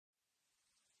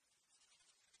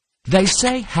They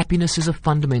say happiness is a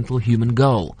fundamental human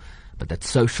goal, but that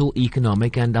social,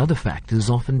 economic and other factors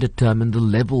often determine the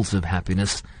levels of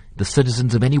happiness the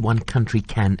citizens of any one country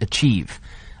can achieve.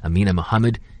 Amina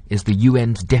Mohammed is the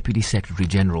UN's Deputy Secretary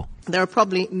General. There are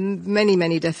probably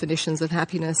many definitions of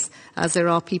happiness, as there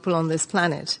are people on this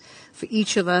planet. For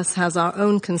each of us has our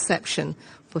own perception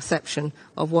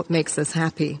of what makes us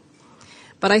happy.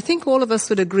 But I think all of us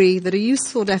would agree that a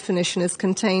useful definition is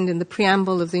contained in the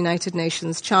preamble of the United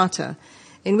Nations Charter,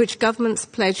 in which governments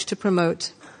pledge to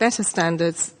promote better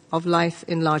standards of life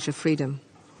in larger freedom.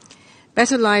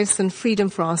 Better lives and freedom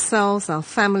for ourselves, our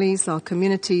families, our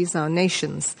communities, our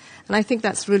nations. And I think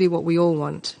that's really what we all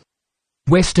want.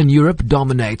 Western Europe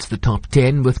dominates the top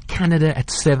 10, with Canada at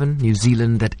 7, New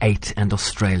Zealand at 8 and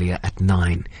Australia at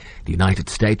 9. The United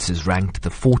States is ranked the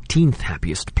 14th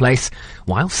happiest place,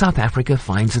 while South Africa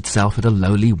finds itself at a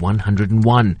lowly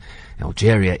 101.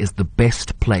 Algeria is the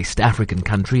best placed African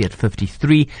country at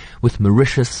 53, with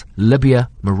Mauritius, Libya,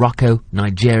 Morocco,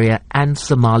 Nigeria and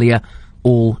Somalia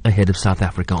all ahead of South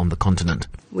Africa on the continent.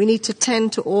 We need to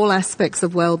tend to all aspects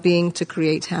of well-being to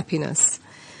create happiness.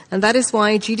 And that is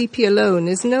why GDP alone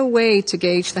is no way to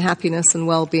gauge the happiness and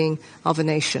well-being of a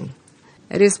nation.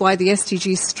 It is why the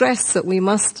SDGs stress that we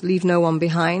must leave no one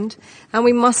behind, and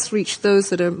we must reach those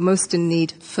that are most in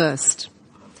need first.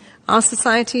 Our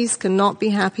societies cannot be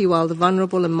happy while the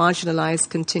vulnerable and marginalized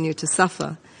continue to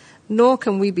suffer, nor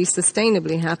can we be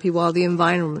sustainably happy while the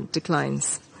environment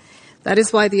declines. That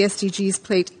is why the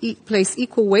SDGs place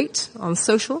equal weight on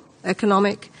social,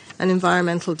 economic, and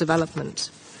environmental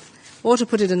development. Or to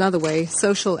put it another way,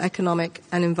 social, economic,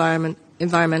 and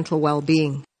environmental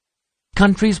well-being.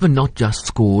 Countries were not just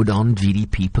scored on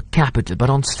GDP per capita, but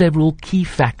on several key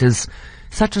factors,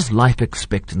 such as life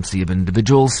expectancy of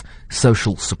individuals,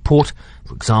 social support,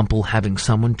 for example, having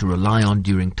someone to rely on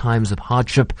during times of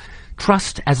hardship,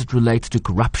 trust as it relates to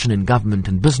corruption in government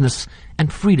and business,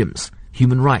 and freedoms,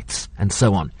 human rights, and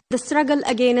so on. The struggle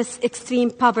against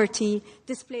extreme poverty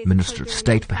displays... Minister of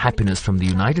State for Happiness from the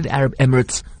United Arab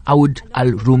Emirates, Aoud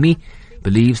Al-Rumi,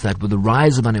 believes that with the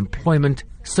rise of unemployment,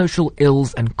 social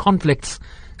ills and conflicts,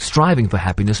 striving for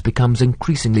happiness becomes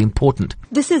increasingly important.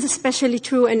 This is especially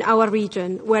true in our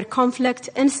region, where conflict,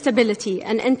 instability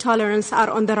and intolerance are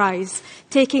on the rise,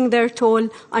 taking their toll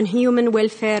on human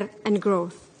welfare and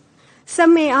growth.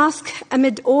 Some may ask,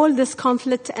 amid all this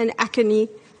conflict and agony,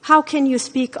 how can you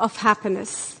speak of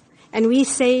happiness? And we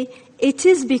say, it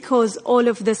is because all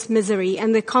of this misery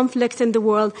and the conflict in the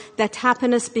world that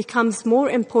happiness becomes more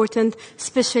important,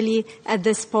 especially at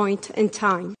this point in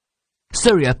time.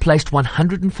 Syria placed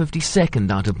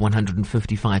 152nd out of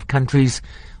 155 countries,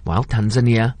 while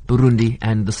Tanzania, Burundi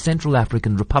and the Central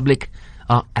African Republic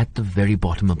are at the very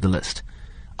bottom of the list.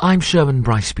 I'm Sherwin,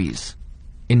 Bryce-Pease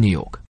in New York.